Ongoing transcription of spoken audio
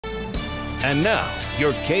And now,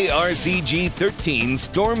 your KRCG 13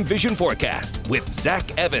 Storm Vision Forecast with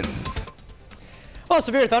Zac Evans. Well,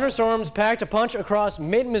 severe thunderstorms packed a punch across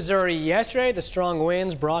mid-Missouri yesterday. The strong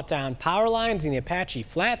winds brought down power lines in the Apache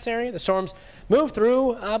Flats area. The storms moved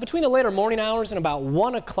through between the later morning hours and about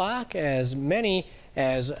 1 o'clock. As many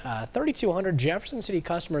as 3,200 Jefferson City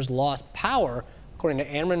customers lost power, according to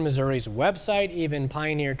Ameren, Missouri's website. Even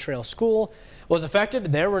Pioneer Trail School was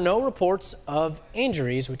affected. There were no reports of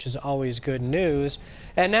injuries, which is always good news.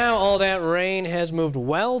 And now all that rain has moved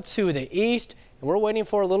well to the east, and we're waiting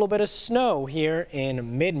for a little bit of snow here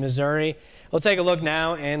in mid-Missouri. We'll take a look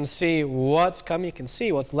now and see what's coming. You can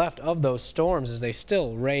see what's left of those storms as they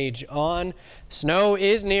still rage on. Snow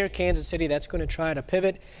is near Kansas City. That's going to try to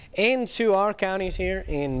pivot into our counties here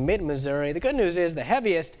in mid-Missouri. The good news is the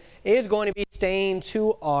heaviest is going to be staying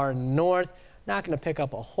to our north. Not going to pick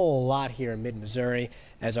up a whole lot here in mid-Missouri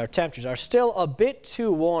as our temperatures are still a bit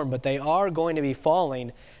too warm, but they are going to be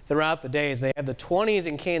falling throughout the days. They have the 20s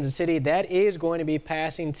in Kansas City. That is going to be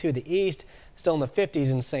passing to the east. Still in the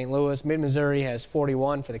 50s in St. Louis. Mid-Missouri has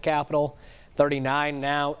 41 for the capital, 39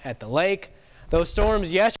 now at the lake. Those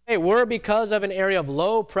storms yesterday were because of an area of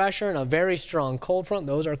low pressure and a very strong cold front.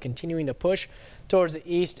 Those are continuing to push towards the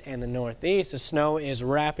east and the northeast. The snow is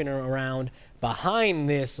wrapping around behind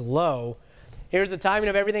this low. Here's the timing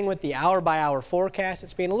of everything with the hour-by-hour forecast.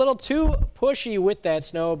 It's being a little too pushy with that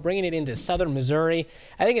snow, bringing it into southern Missouri.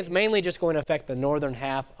 I think it's mainly just going to affect the northern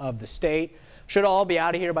half of the state. Should all be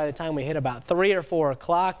out of here by the time we hit about 3 or 4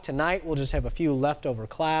 o'clock. Tonight, we'll just have a few leftover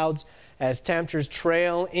clouds as temperatures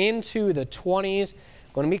trail into the 20s.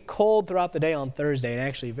 Going to be cold throughout the day on Thursday and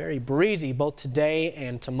actually very breezy both today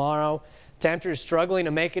and tomorrow. Temperatures struggling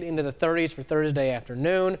to make it into the 30s for Thursday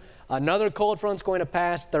afternoon. Another cold front's going to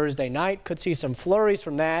pass Thursday night. Could see some flurries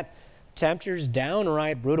from that. Temperatures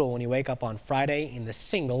downright brutal when you wake up on Friday in the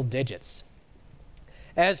single digits.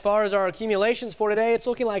 As far as our accumulations for today, it's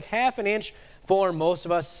looking like ½ an inch for most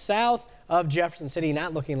of us south of Jefferson City.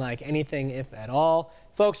 Not looking like anything, if at all.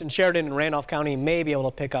 Folks in Sheridan and Randolph County may be able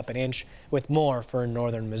to pick up an inch with more for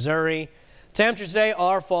northern Missouri. Temperatures today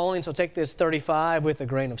are falling, so take this 35 with a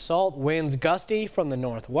grain of salt. Winds gusty from the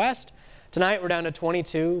northwest. Tonight we're down to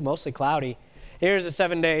 22, mostly cloudy. Here's a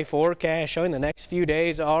 7-day forecast showing the next few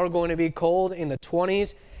days are going to be cold in the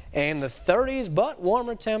 20s and the 30s, but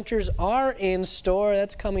warmer temperatures are in store.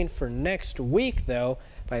 That's coming for next week, though.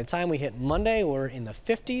 By the time we hit Monday, we're in the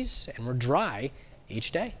 50s and we're dry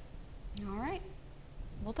each day. All right.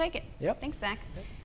 We'll take it. Yep. Thanks, Zach. Yep.